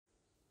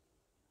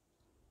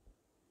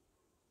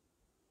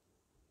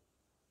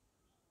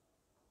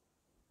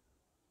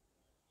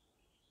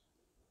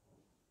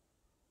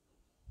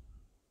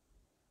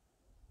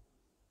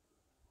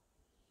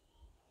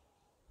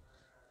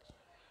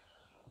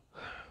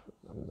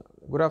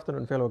Good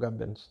afternoon, fellow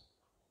Gambians.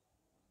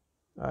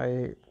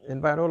 I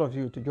invite all of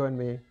you to join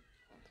me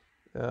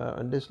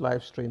on this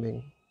live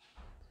streaming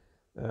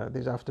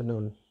this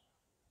afternoon.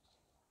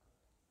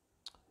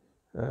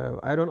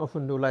 I don't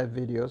often do live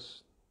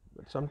videos,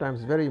 but sometimes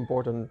it's very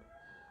important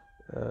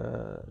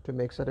to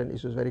make certain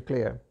issues very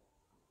clear,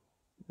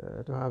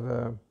 to have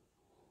a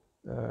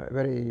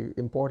very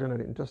important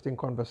and interesting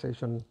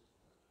conversation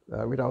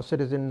with our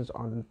citizens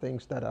on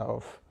things that are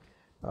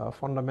of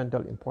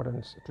fundamental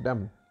importance to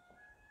them.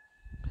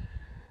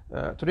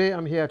 Today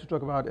I'm here to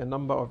talk about a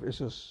number of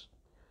issues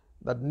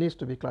that needs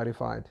to be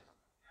clarified,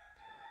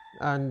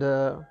 and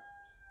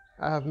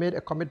I have made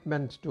a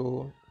commitment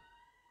to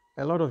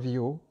a lot of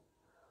you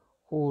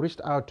who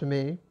reached out to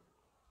me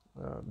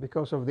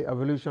because of the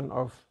evolution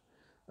of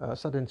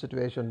certain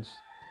situations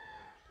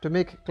to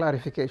make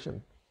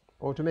clarification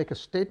or to make a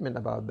statement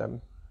about them,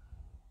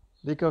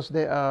 because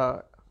there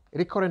are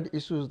recurrent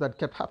issues that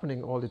kept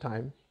happening all the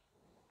time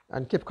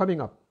and kept coming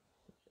up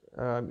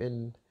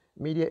in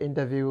media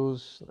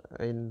interviews,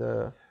 in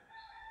the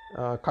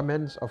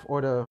comments of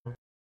other,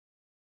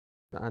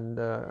 and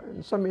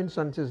in some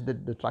instances the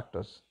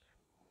detractors.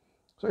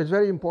 So it's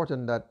very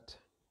important that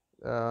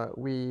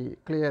we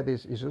clear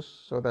these issues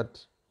so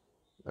that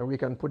we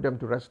can put them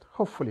to rest,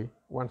 hopefully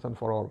once and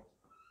for all.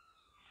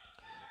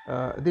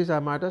 These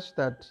are matters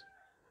that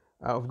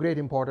are of great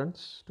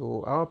importance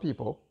to our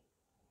people,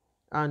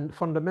 and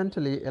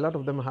fundamentally a lot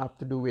of them have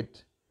to do with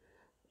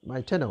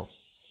my tenure,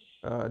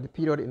 the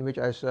period in which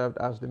I served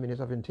as the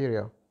Minister of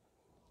Interior.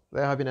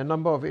 There have been a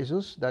number of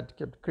issues that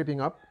kept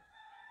creeping up,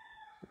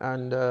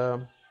 and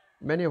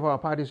many of our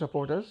party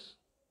supporters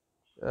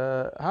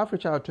have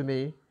reached out to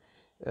me,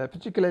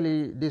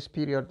 particularly this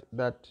period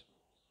that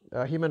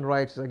human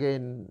rights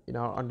again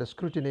under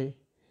scrutiny,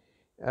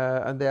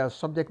 and there are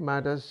subject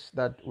matters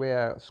that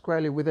were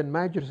squarely within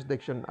my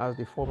jurisdiction as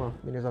the former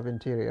Minister of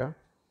Interior,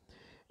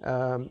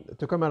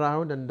 to come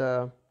around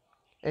and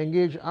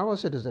engage our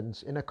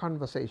citizens in a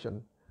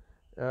conversation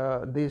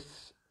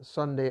this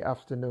Sunday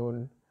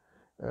afternoon.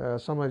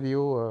 Some of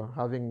you are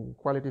having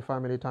quality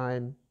family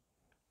time,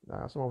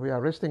 some of you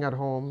are resting at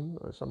home,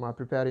 some are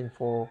preparing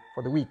for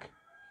the week.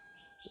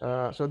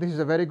 So this is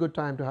a very good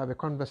time to have a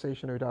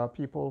conversation with our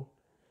people.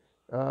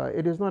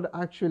 It is not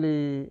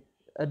actually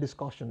a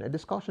discussion. A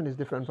discussion is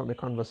different from a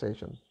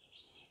conversation.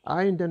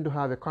 I intend to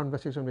have a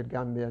conversation with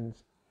Gambians,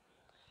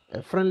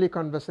 a friendly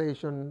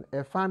conversation,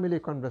 a family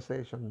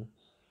conversation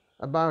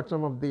about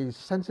some of these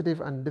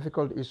sensitive and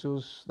difficult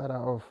issues that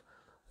are of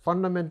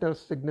fundamental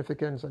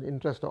significance and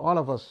interest to all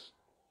of us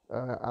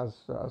as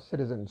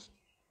citizens.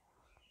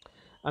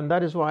 And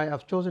that is why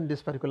I've chosen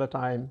this particular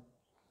time.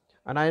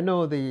 And I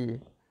know the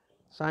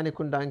Sani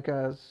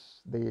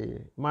Kundankas,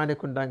 the Mane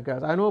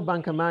Kundankas. I know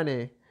Banka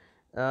Mane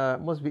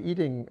must be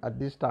eating at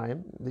this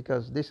time,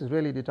 because this is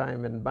really the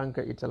time when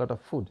Banka eats a lot of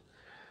food.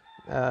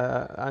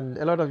 And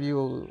a lot of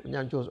you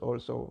Nyanchos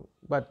also.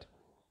 But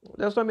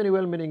there's so many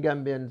well-meaning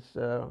Gambians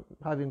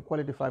having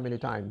quality family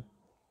time.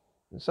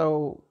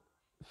 So,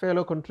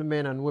 fellow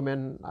countrymen and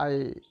women,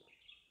 I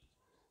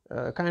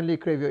kindly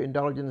crave your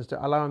indulgence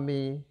to allow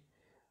me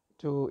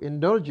to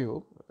indulge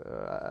you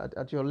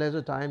at your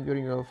leisure time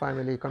during your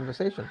family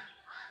conversation,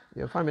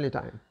 your family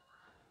time.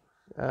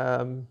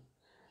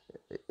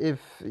 If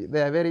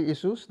there are very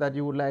issues that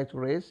you would like to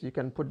raise, you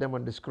can put them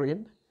on the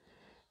screen.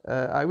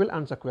 I will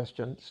answer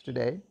questions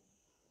today,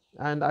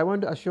 and I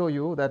want to assure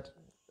you that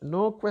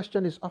no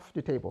question is off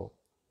the table.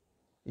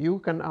 You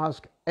can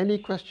ask any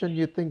question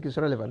you think is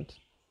relevant,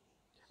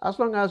 as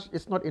long as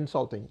it's not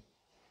insulting.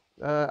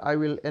 I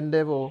will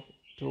endeavor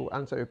to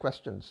answer your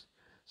questions.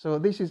 So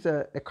this is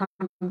a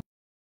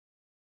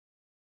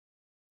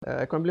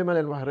comme li ma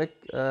leen wax rek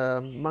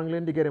maa ngi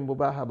leen di gërëm bu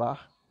baax a baax,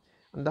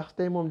 ndax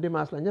tey moom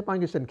dimanche la ñëpp a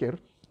ngi seen kër,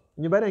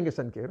 ñu bare ngi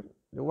seen kër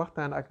di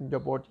waxtaan ak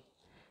njaboot,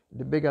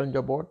 di bégal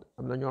njaboot.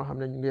 am na ñoo xam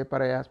ne ñu ngi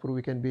pareyaas pour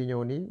weekend bi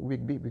ñëw nii,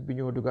 week bi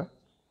ñëw dugga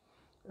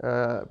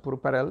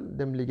pour pareel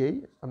dem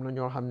liggéey. am na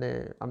ñoo xam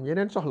ne am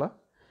yeneen soxla,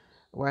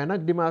 waaye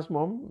nag dimanche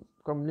moom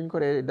comme niñ ko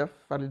dee def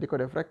faral di ko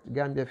def rek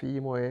Gambia fii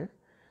mooy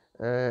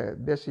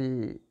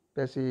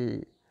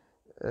bési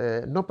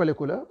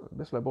noppaleku la,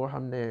 bés la boo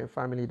xam ne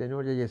famille yi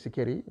dañoo jege si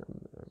kër yi,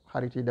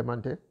 xarit yi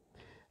demante,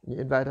 ñu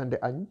invitante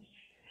añ.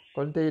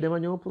 kon tey dama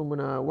ñëw pour mun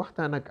a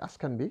waxtaan ak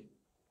askan bi,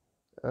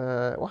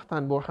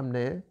 waxtaan boo xam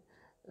ne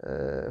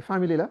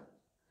famille la,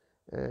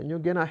 ñu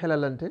gën a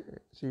xelalante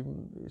si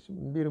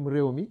mbirum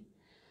réew mi.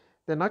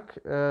 te nag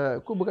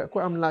ku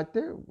am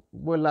laajte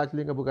boo laaj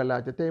li nga bëgg a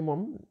laajte. tey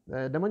moom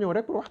dama ñëw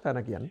rek pour waxtaan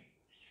ak yéen,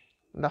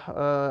 ndax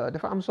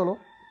dafa am solo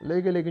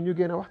léegi-léegi ñu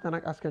gën a waxtaan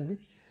ak askan bi,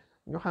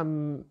 ñu xam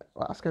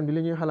askan bi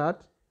li ñuy xalaat,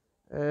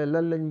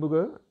 lan lañ bëgg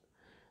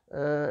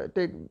a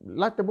te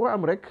laajte boo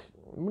am rek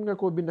mun nga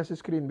koo bind si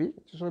screen bi,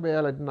 su soobee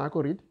yàlla dinaa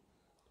ko riid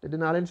te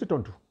dinaa leen si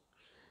tontu.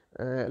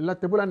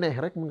 laajte bu la neex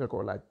rek mun nga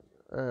koo laaj,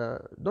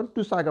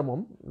 dontu saaga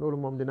moom loolu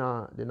moom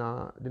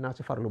dinaa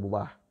si farlu bu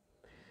baax.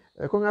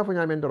 ko nga fo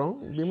ñamen doron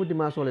bi mu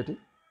dimanche leti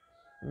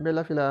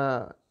mbela fila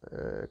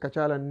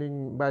kacala ning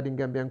mbadi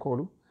Gambian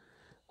kolu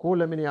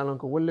kola min yalon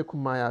ko wolle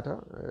kummayata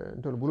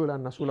ntol bulula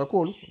nasula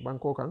kol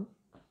banko kan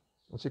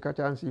si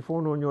kachan si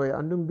fono nyoy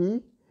andum bi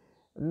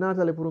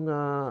natale pour nga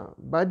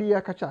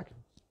badiya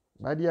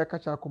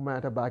kacha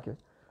kummayata bake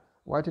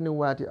wati ni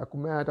wati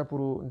akummayata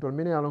pour ntol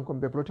min yalon ko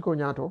be politiko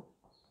nyato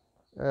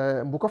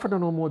mbu ko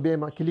fatano mo be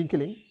ma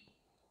kilin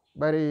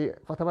bari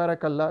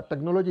fatabarakallah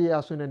technology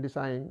ya sunen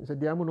design se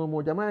diamuno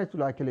mo jamae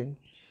tula kilin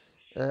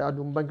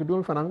adum banki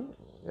dul fanan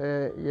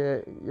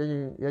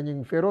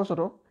ye fero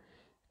soto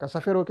ka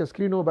safero ke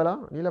screeno bala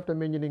ni lafta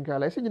men nyinin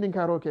kala si nyinin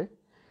karo ke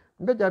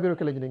mbe jabiro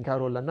ke nyinin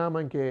karo la na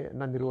manke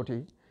nandiroti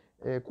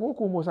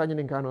ko mo sa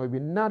nyinin kano bi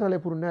natale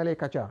pour nale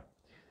kacha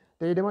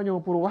te dama ñew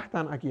pour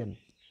waxtaan ak yeen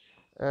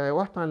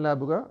waxtaan la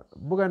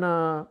buga na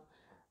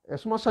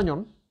suma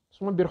sañon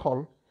suma bir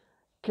xol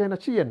kena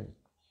ci yeen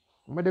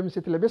ma dem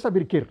setti la be sa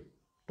bir kër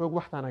tok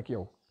waxtaan ak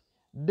yow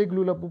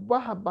deglu la bu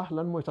baax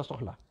lan moy sa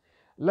soxla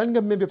lan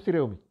nga mebeb ci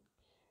rew mi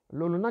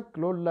lolu nak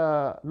lolu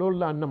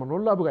la nama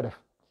lolu la bëgg def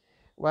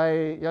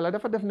waye yalla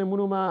dafa def ne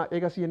mënuma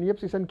égas yeen yépp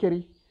ci seen kër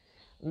yi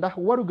ndax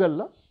warugal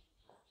la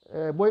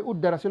boy ut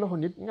dara ci loxo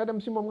nit nga dem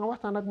ci mom nga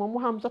waxtaan ak mom mu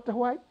xam sa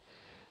taxway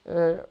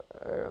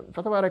fa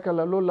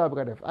tabarakallah lolu la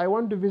bëgg def. I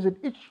want to visit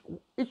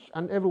each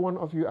and every one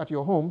of you at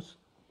your homes,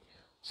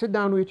 sit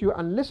down with you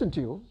and listen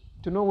to you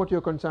to know what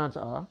your concerns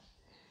are.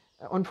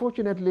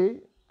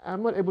 Unfortunately,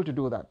 I'm not able to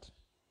do that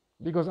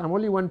because I'm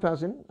only one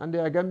person and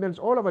there are Gambians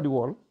all over the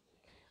world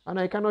and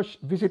I cannot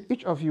visit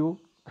each of you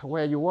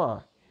where you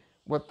are.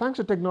 But thanks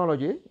to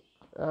technology,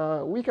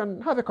 we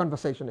can have a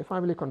conversation, a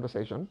family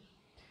conversation,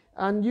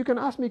 and you can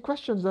ask me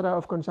questions that are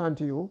of concern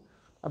to you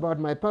about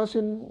my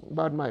person,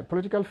 about my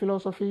political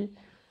philosophy,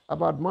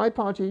 about my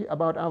party,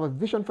 about our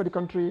vision for the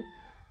country,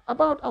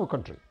 about our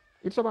country.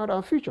 It's about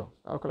our future,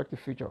 our collective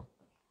future.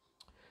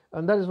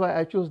 And that is why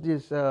I chose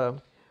this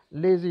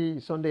lazy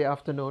Sunday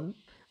afternoon.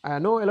 I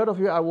know a lot of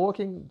you are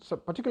working, so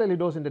particularly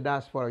those in the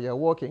diaspora, you're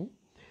working,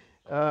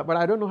 but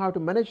I don't know how to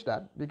manage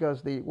that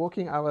because the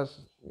working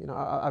hours,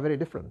 are very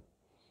different.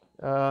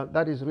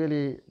 That is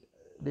really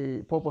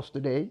the purpose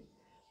today,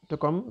 to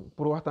come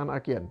pour waxtaan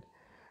ak yéen.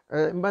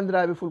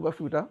 Mbandiraɓe fulɓe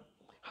Fuuta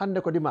hande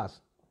ko dimanche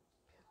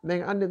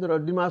min andidoro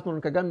dimanche noon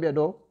ka Gambia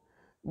ɗo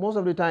most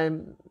of the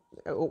time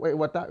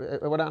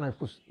waɗana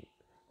pus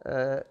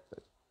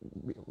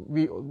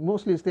we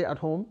mostly stay at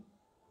home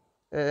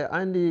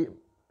andi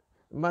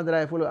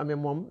mbandiraɓe fulɓe amen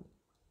moom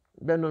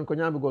ɓen noon ko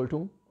ñamugol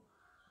tum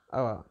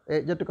awa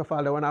ƴettu ko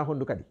falde wona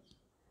hondu kadi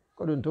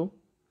ko ɗum tum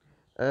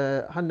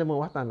hande moom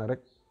waxtana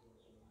rek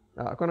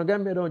kono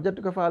Gambia ɗo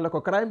ƴettu ko falde ko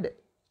crime de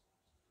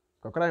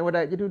ko crime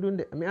waɗa ƴetti ɗum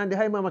de mi andi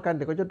hay mama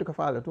kande ko ƴettu ko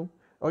faala tum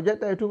o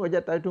ƴetta e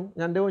tum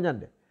ñande o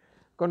ñande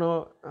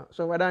kono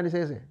so waɗani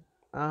sese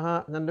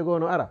ñande goo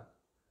no ara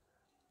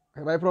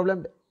heɓay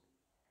probléme de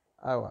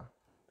awa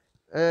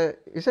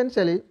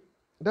essentially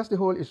that's the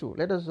whole issue.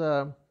 Let us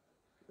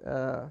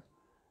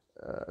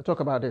talk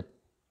about it.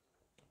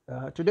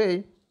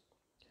 Today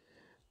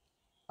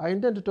I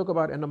intend to talk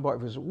about a number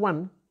of issues.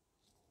 One,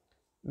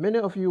 many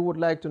of you would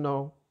like to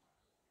know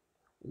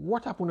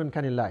what happened in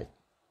Kanilai.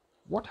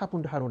 What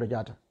happened to Haruna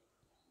Jata?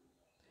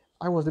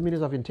 I was the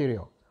Minister of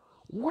Interior.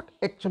 What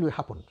actually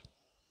happened?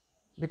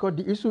 Because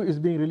the issue is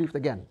being relieved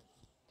again.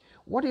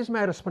 What is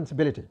my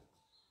responsibility?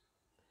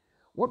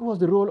 What was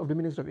the role of the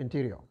Minister of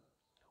Interior?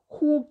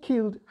 Who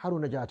killed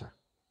Haruna Jata?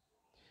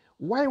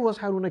 Why was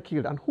Haruna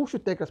killed and who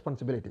should take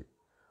responsibility?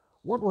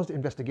 What was the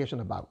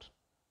investigation about?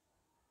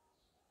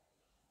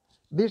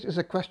 This is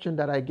a question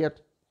that I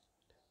get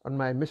on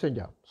my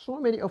messenger. So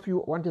many of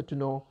you wanted to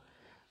know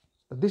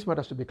this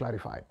matters to be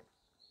clarified.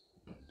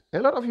 A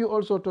lot of you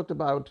also talked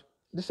about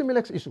the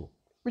Similex issue,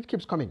 which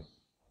keeps coming.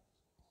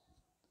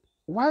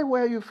 Why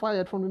were you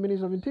fired from the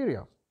Minister of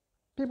Interior?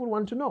 People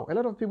want to know. A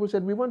lot of people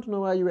said, we want to know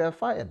why you were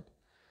fired.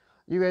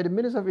 You were the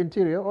Minister of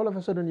Interior, all of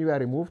a sudden you were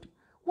removed.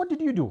 What did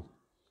you do?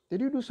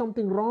 Did you do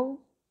something wrong?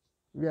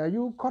 Were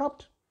you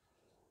corrupt?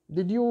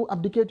 Did you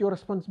abdicate your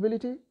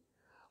responsibility?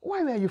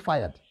 Why were you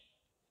fired?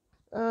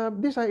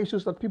 These are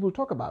issues that people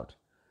talk about.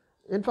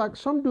 In fact,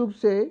 some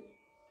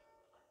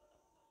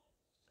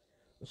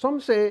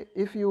say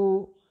if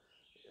you,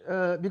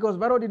 because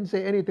Barrow didn't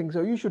say anything,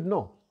 so you should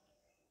know.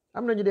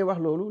 am na ñu dee wax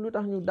loolu lu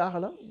tax ñu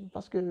daaxala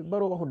parce que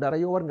Barrow waxu dara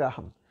yow war ngaa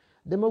xam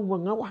dama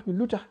nga wax ñu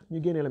lu tax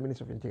ñu génnee la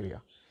Minister of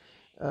Interior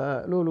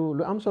loolu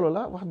lu am solo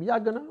la wax bi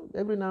yàgg na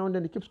every now and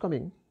then it keeps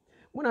coming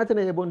mun naa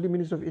tene yeboon the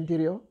Minister of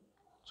Interior.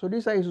 So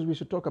these are issues we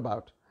should talk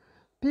about.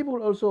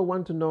 People also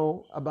want to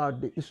know about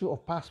the issue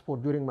of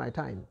passport during my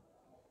time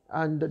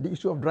and the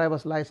issue of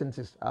driver's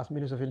licenses as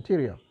Minister of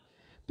Interior.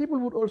 People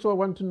would also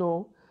want to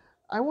know,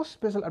 I was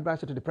special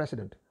advisor to the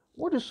President.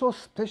 What is so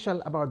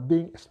special about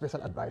being a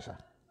special advisor?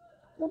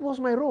 What was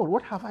my role?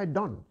 What have I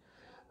done?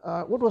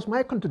 What was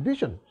my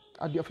contribution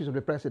at the office of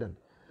the President?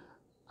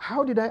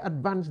 How did I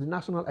advance the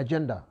national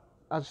agenda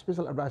as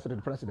special advisor to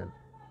the President?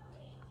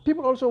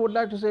 People also would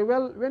like to say,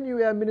 well, when you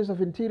were Minister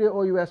of Interior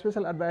or you were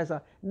special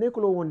advisor,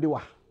 nekkuloo woon di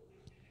wax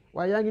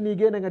waaye yaa ngi nii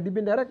génn nga di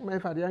bind rek may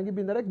faat yaa ngi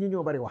bind rek ñi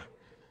ñoo bari wax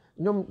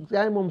ñoom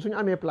yaay moom suñu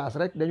amee place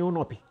rek dañoo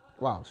noppi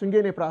waaw suñu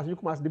génnee place ñu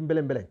commencé di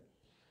mbeleng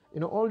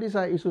All these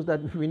are issues that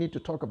we need to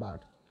talk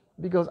about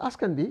because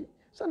askan bi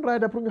seen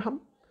right la pour ñu xam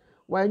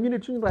waaye ñu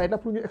nit suñu right la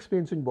pour ñu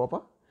explain suñu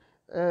boppa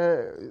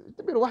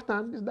te biir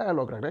waxtaan this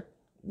dialogue rek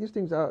these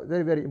things are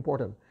very very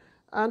important.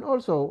 And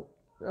also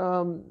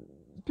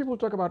people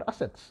talk about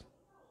assets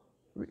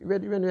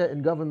when we are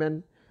in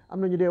government. am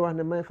na ñu dee wax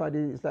ne Mai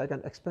Fadi is like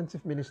an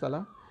expensive minister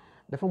la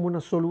dafa mun a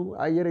solu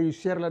ay yére yu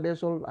cher la dee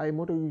sol ay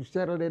moto yu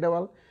cher la dee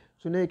dawal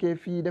su nekkee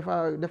fii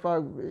dafa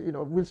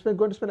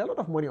going to spend a lot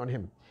of money on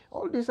him.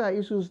 All these are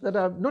issues that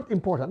are not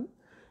important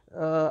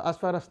as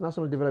far as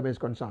national development is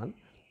concerned,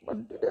 but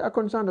they are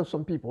concerned of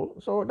some people.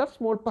 So that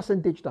small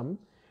percentage tam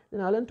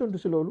dinaa leen tontu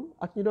si loolu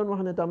ak ñi doon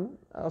wax ne tam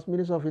as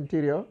minister of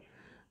interior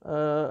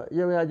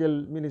yow yaa jël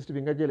ministre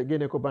bi nga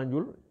génne ko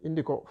Banjul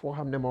indi ko foo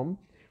xam ne moom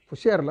fu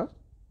cher la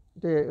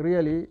te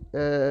really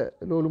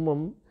loolu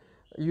moom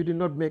you did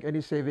not make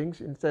any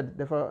savings. Instead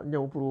dafa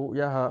ñëw pour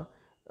yaaxa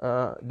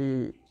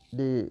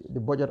the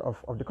budget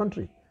of the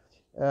country.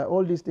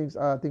 All these things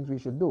are things we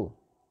should do.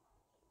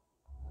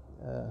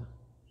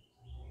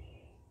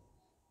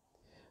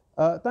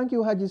 Thank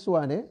you, Haji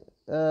Suwane.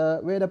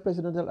 We're the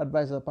presidential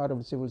advisor, part of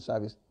the civil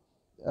service.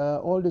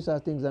 All these are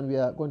things that we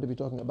are going to be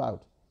talking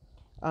about.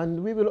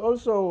 And we will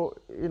also,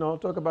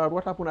 talk about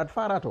what happened at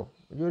Farato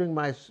during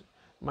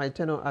my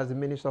tenure as the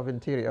Minister of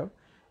Interior.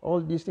 All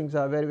these things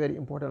are very, very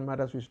important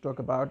matters we should talk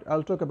about.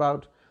 I'll talk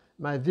about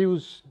my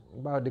views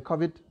about the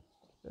COVID,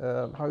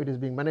 how it is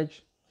being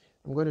managed.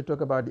 I'm going to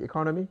talk about the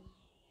economy,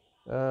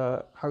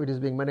 how it is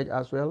being managed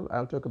as well.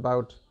 I'll talk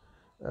about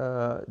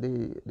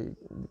the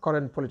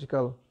current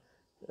political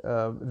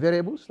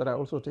variables that are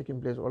also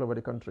taking place all over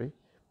the country.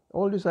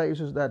 All these are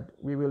issues that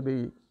we will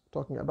be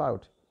talking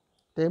about.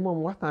 Tey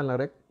moom waxtaan la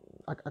rek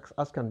ak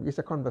askan. It's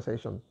a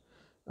conversation,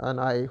 and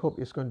I hope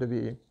it's going to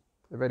be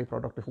a very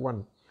productive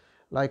one.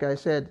 Like I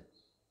said,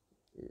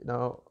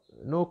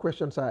 no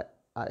questions are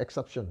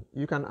exception.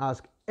 You can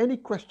ask any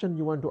question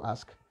you want to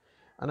ask,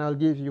 and I'll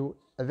give you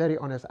a very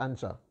honest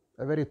answer,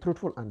 a very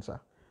truthful answer.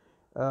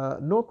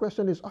 No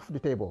question is off the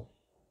table.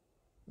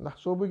 Ndax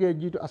soo bëggee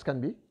jiitu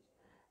askan bi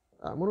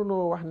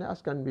mënuloo wax ne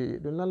askan bi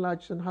duñ la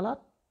laaj seen xalaat.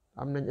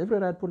 am nañ every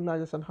right pour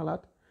laaj seen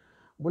xalaat.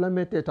 bu la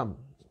méttee tam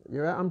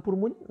yow yaa am pour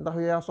muñ ndax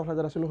yow yaa soxla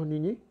dara si loxo nit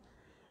ñi.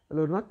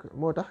 loolu nag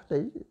moo tax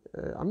tey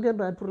am ngeen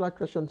right pour laaj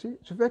question si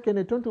su fekkee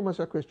ne tontuma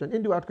sa question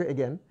indiwaat ko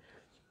again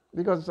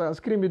because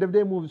screen bi daf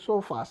dee move so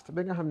fast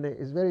ba nga xam ne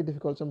it's very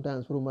difficult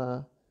sometimes pour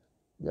ma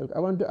jël ko. I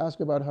want to ask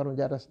you about Harun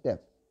Jatta's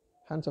death,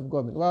 hands of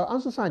government. waaw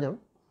Ansa Sanyang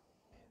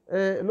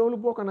loolu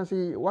bokk na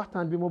si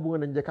waxtaan bi ma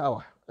bëggoon a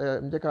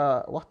njëkk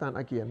a waxtaan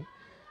ak yéen.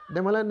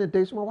 dama leen ne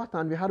tey suma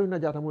waxtaan bi Haruna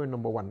Jatta mooy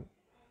number one.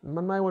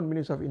 man maay woon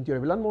ministre of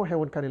interior bi lan moo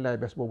xewoon Kanilaay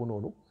bés boobu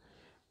noonu.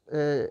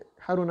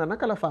 Haruna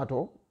naka la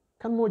faatoo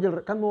kan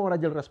moo war a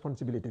jël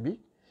responsibility bi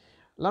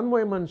lan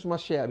mooy man suma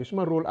share bi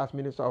suma role as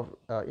minister of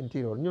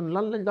interior ñun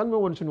lan moo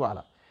woon suñu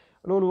wàlla.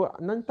 loolu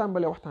nañ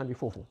tàmbale waxtaan bi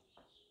foofu.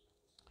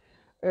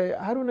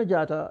 Haruna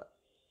Jatta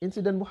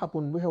incident bu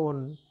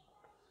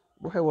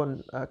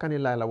xewoon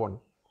Kanilaay la woon.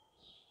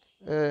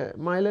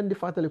 maa ngi leen di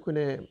fàttaliku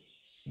ne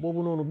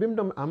boobu noonu bi mu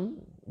doon am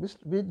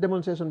bi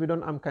démonstration bi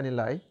doon am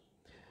Kanilaay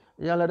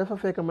yàlla dafa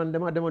fekk man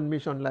dama demoon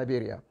mission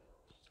Liberia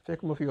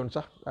fekk ma fi yoon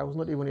sax I was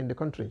not even in the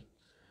country.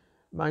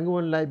 maa ngi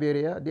woon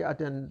Liberia di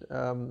attend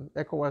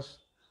ECOWAS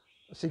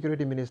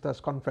security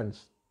ministers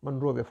conference man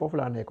Robe foofu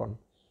laa nekkoon.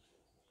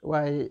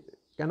 waaye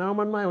gannaaw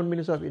man maa woon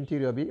minister of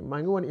interior bi maa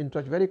ngi woon in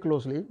touch very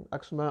closely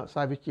ak suma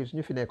service chiefs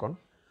ñu fi nekkoon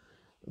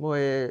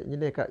mooy ñu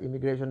nekk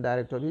immigration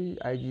director bi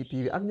IGP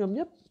bi ak ñoom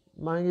ñëpp.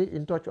 maa ngi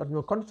in touch with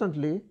them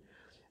constantly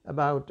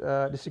about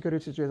the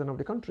security situation of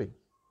the country.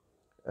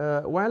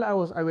 While I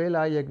was away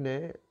laa yëg ne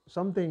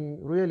something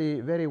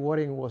really very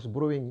worrying was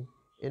brewing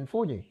in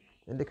Fonyi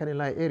in the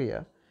Kanilai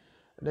area.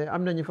 ne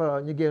am na ñu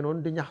fa ñu génnoon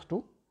di ñaxtu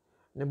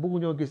ne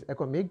bëgguñoo gis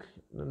ECOMIG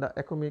ndax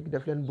ECOMIG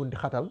def leen bunti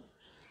xatal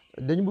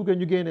dañu bëggee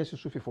ñu génnee si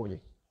suufi Fonyi.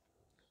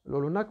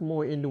 loolu nag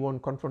moo indi woon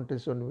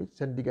confrontation with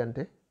seen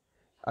diggante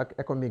ak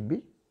ECOMIG bi.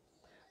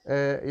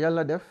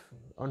 yàlla def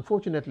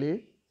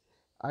unfortunately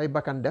ay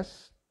bakkan des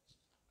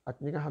ak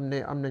ñi nga xam ne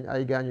am nañ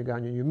ay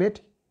gaañu yu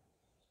métti.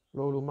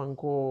 loolu maa ngi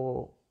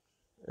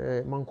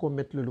koo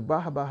métti lu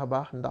baax a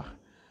baax ndax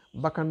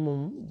bakkan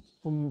moom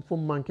fu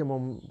mu manqué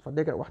moom fa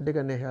dëgg wax dëgg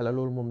neex yàlla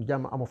loolu moom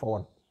jàmm amu fa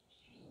woon.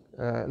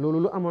 loolu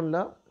lu amoon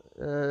la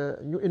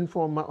ñu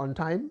inform ma on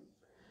time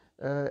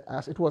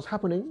as it was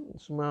happening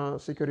suma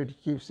security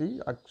chief si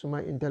ak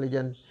suma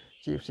intelligence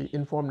chief si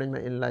inform nañ ma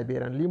in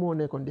Liberia lii moo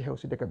nekkoon di xew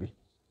si dëkk bi.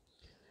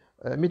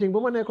 meeting bu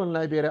ma nekkoon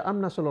Liberia am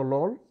na solo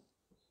lool.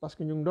 parce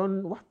que ñu ngi doon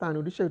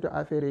waxtaanu di saytu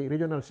affaire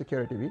regional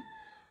security bi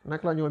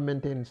naka la ñoo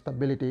maintain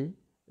stability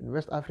in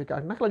West Africa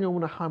ak naka la ñoo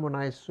mën a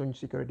harmonize suñ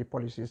security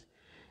policies.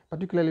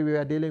 Particularly we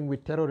were dealing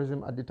with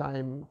terrorism at the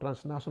time,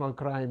 transnational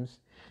crimes,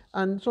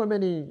 and so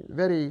many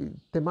very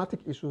thematic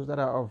issues that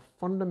are of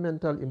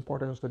fundamental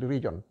importance to the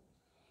region.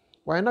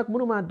 waaye nag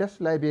mënuma des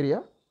Liberia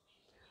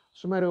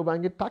suma réew baa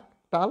ngi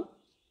taal.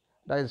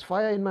 There is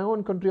fire in my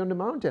own country on the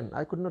mountain.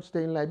 I could not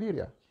stay in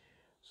Liberia.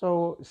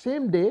 So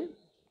same day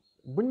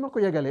buñ ma ko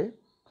yegalee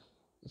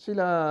si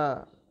la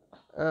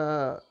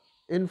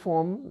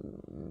inform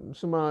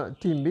suma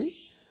team bi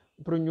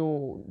pour ñu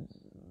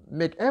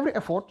make every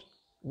effort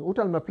ñu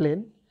utal ma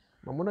plane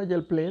ma mun a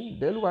jël plane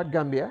delluwaat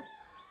Gambia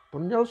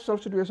pour ñëw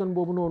solve situation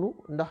boobu noonu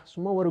ndax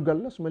suma warugal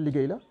la suma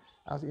liggéey la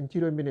as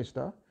interior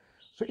minister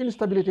su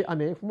instabilité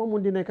amee fu ma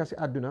mun di nekk si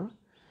àdduna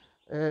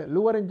lu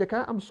war a njëkk a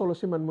am solo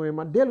si man mooy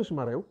ma dellu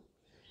suma réew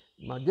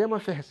ma jéem a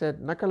fexe seet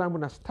naka laa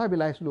mun a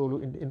stabilize loolu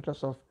in the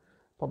interest of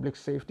public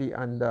safety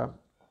and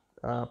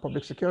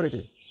public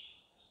security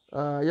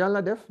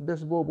yàlla def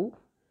bés boobu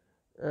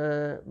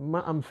ma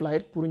am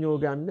flight pour ñëw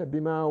Gambia bi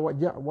ma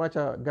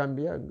wàcca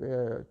Gambia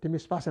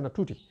timis passé na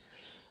tuuti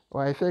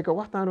waaye fekk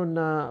waxtaanoon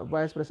na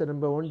vice président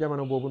ba woon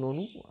jamono boobu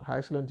noonu High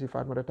Excellency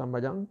Fatoumatta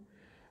Tambajang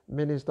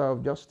Minister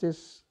of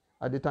Justice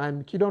at the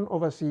time ki doon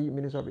oversee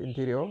Minister of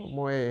Interior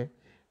mooy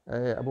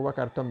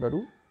Aboubacar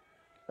Tambadou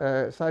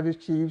service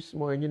chiefs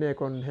mooy ñu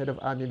nekkoon head of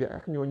army bi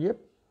ak ñooñu yëpp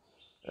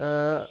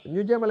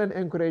ñu jéem a leen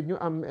encourage ñu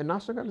am a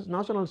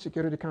national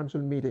security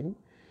council meeting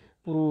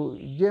pour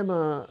jéem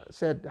a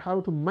seet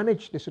how to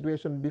manage the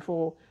situation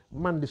before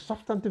man the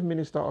substantive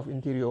minister of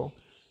interior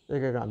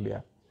egg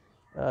Gambia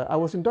I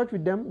was in touch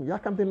with them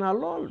yàkkamti naa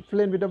lool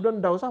plane bi daf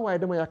doon daw sax waaye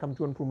dama yàkkamti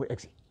woon pour mu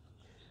egsi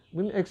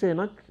bu mu egsee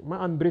nag ma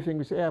am briefing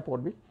bi si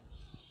airport bi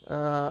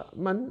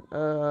man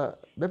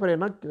ba pare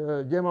nag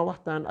jéem a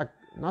waxtaan ak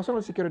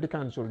national security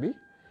council bi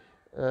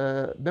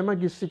ba ma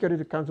gis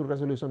security council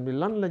resolution bi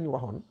lan la ñu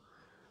waxoon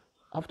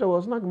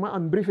afterwards nag ma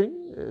am briefing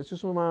si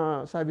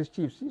suma service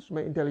chiefs si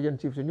suma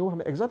intelligence chiefs si ñu wax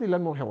ne exactly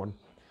lan moo xewoon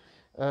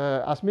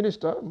as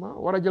minister ma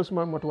war a jël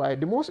suma matuwaay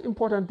the most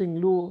important thing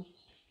lu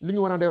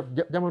ñu war a def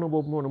jamono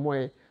boobu noonu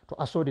mooy to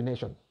assure the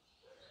nation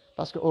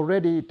parce que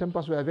already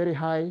tempers were very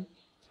high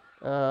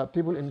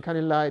people in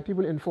Kanilai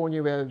people in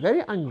Fonyi were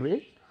very angry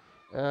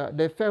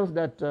they felt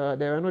that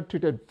they were not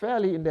treated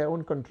fairly in their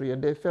own country and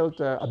they felt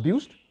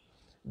abused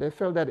they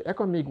felt that the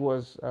economic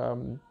was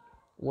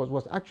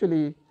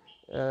actually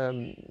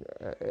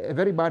a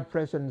very bad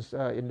presence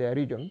in their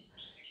region,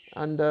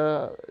 and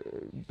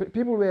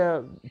people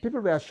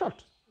were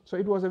shocked. So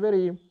it was a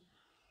very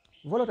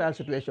volatile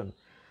situation.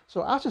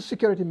 So as a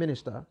security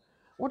minister,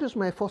 what is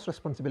my first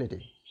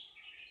responsibility?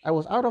 I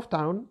was out of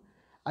town.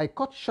 I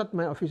cut short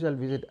my official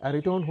visit. I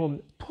returned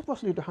home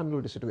purposely to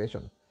handle the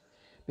situation.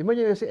 Bi ma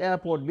ñëwee si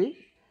airport bi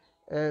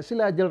si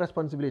laa jël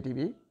responsibility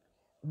bi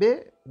ba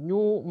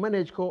ñu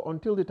manage ko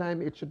until the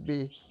time it should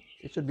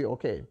be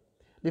okay.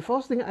 The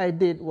first thing I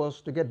did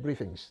was to get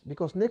briefings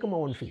because nekkuma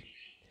woon fii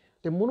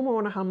te mënuma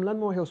woon a xam lan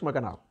moo xew suma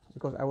gannaaw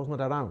because I was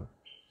not around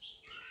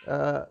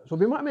so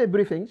bi ma amee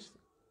briefings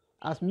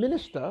as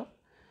minister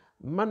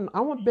man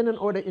amuma beneen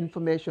other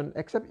information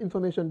except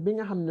information bi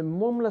nga xam ne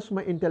moom la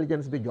suma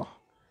intelligence bi jox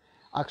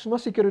ak suma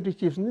security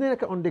chiefs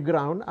nekk on the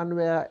ground and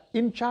were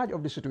in charge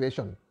of the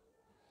situation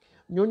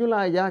ñooñu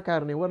laa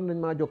yaakaar ne war nañ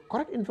maa jox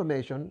correct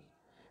information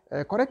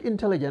correct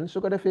intelligence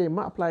su ko defee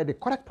ma apply the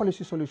correct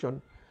policy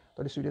solution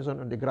to the situation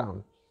on the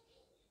ground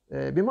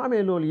bi ma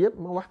amee loolu yëpp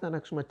ma waxtaan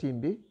ak suma team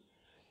bi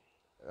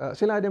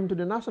si laa dem to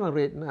the national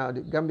rate now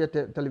the Gambia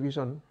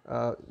television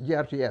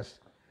GRTS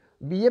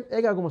bi yëpp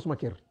eggaaguma suma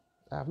kër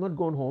I have not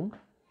gone home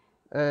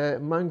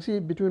maa ngi si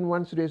between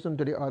one situation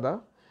to the other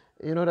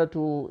in order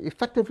to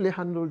effectively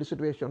handle the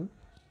situation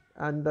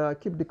and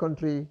keep the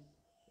country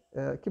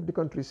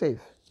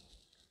safe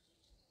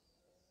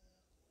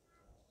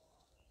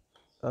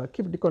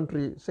keep the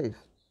country safe.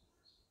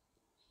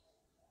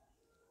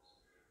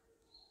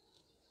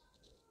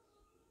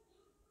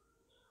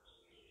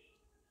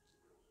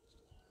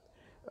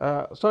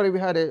 Sorry, we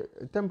had a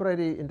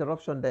temporary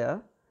interruption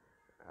there,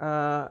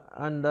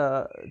 and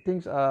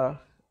things are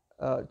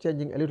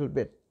changing a little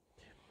bit.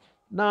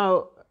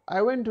 Now,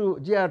 I went to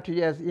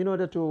GRTS in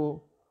order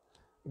to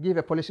give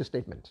a policy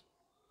statement.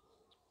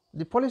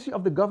 The policy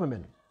of the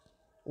government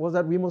was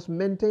that we must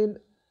maintain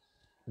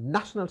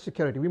national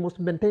security. We must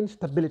maintain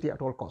stability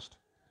at all costs.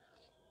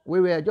 We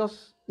were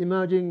just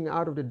emerging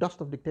out of the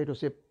dust of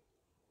dictatorship.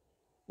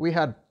 We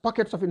had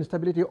pockets of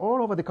instability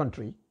all over the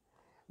country.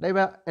 There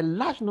were a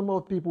large number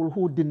of people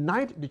who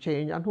denied the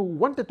change and who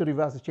wanted to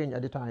reverse the change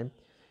at the time.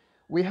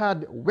 We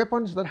had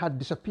weapons that had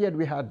disappeared.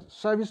 We had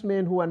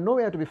servicemen who were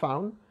nowhere to be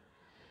found.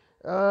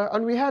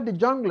 And we had the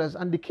junglers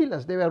and the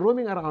killers. They were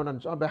roaming around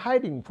and so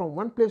hiding from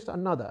one place to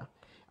another.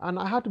 And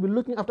I had to be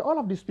looking after all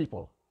of these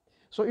people.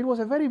 So it was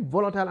a very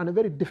volatile and a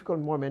very difficult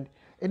moment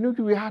in which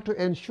we had to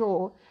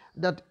ensure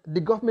that the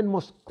government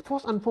must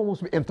first and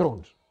foremost be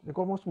enthroned. The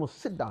government must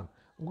sit down.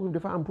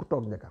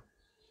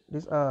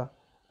 These are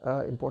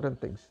important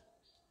things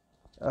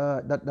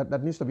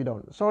that needs to be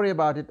done. Sorry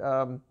about it.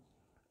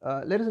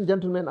 Ladies and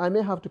gentlemen, I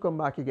may have to come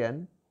back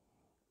again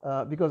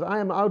because I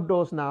am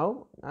outdoors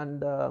now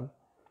and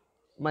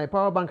my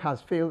power bank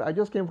has failed. I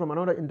just came from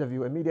another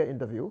interview, a media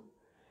interview.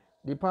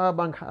 The power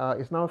bank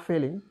is now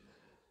failing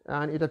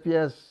and it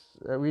appears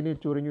we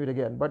need to renew it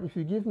again. But if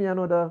you give me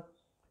another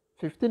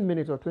 15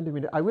 minutes or 20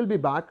 minutes, I will be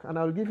back and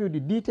I will give you the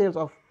details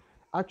of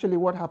actually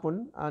what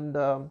happened and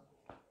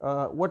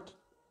what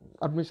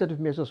administrative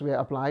measures were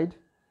applied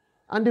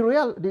and the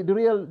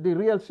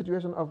real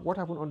situation of what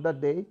happened on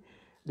that day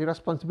the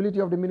responsibility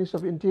of the Minister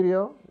of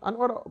Interior and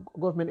other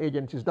government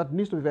agencies. That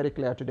needs to be very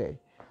clear today.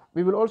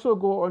 We will also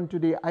go on to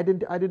the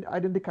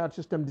identity card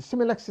system, the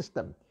Similex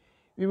system.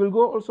 We will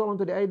go also on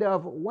to the idea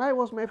of why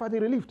was my father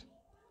relieved?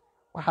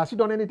 Or has he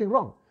done anything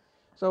wrong?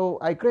 So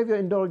I crave your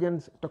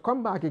indulgence to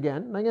come back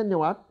again.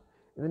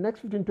 In the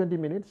next 15-20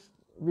 minutes,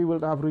 we will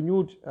have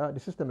renewed the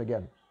system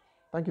again.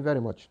 Thank you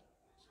very much.